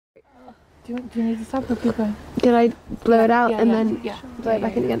Do you need to stop or keep going? Can I blow it out and then blow it yeah,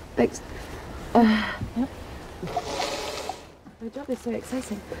 back in again? Thanks. Yep. My job is so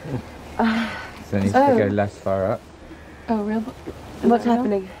exciting. So it needs to go less far up. Oh, real? What's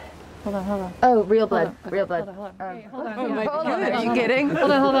happening? Hold on. Oh, real blood. Real blood. Hold on. Hold on. Are you kidding?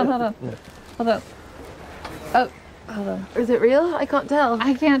 Hold on. Oh, hold on. Is it real? I can't tell.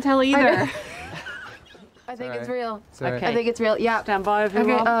 I can't tell either. I think it's real. Okay. I think it's real. Yeah. Stand by,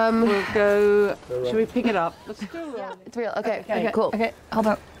 everyone. We'll go. Shall we pick it up? Yeah, it's real. Okay, cool. Okay, hold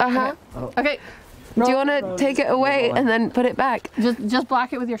on. Okay. Do you want to take it away and then put it back? Just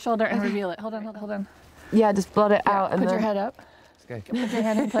block it with your shoulder and reveal it. Hold on. Yeah, just blot it out and Put then... your head up. Let's go. Put your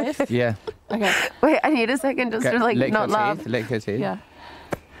hand in place. Yeah. Okay. Wait, I need a second just to like lick not your laugh. teeth. Lick your teeth. Yeah.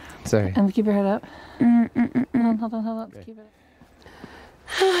 Sorry. And keep your head up. Hold on. Okay. Keep it up.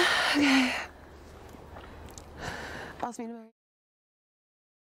 Okay. Ask me to marry.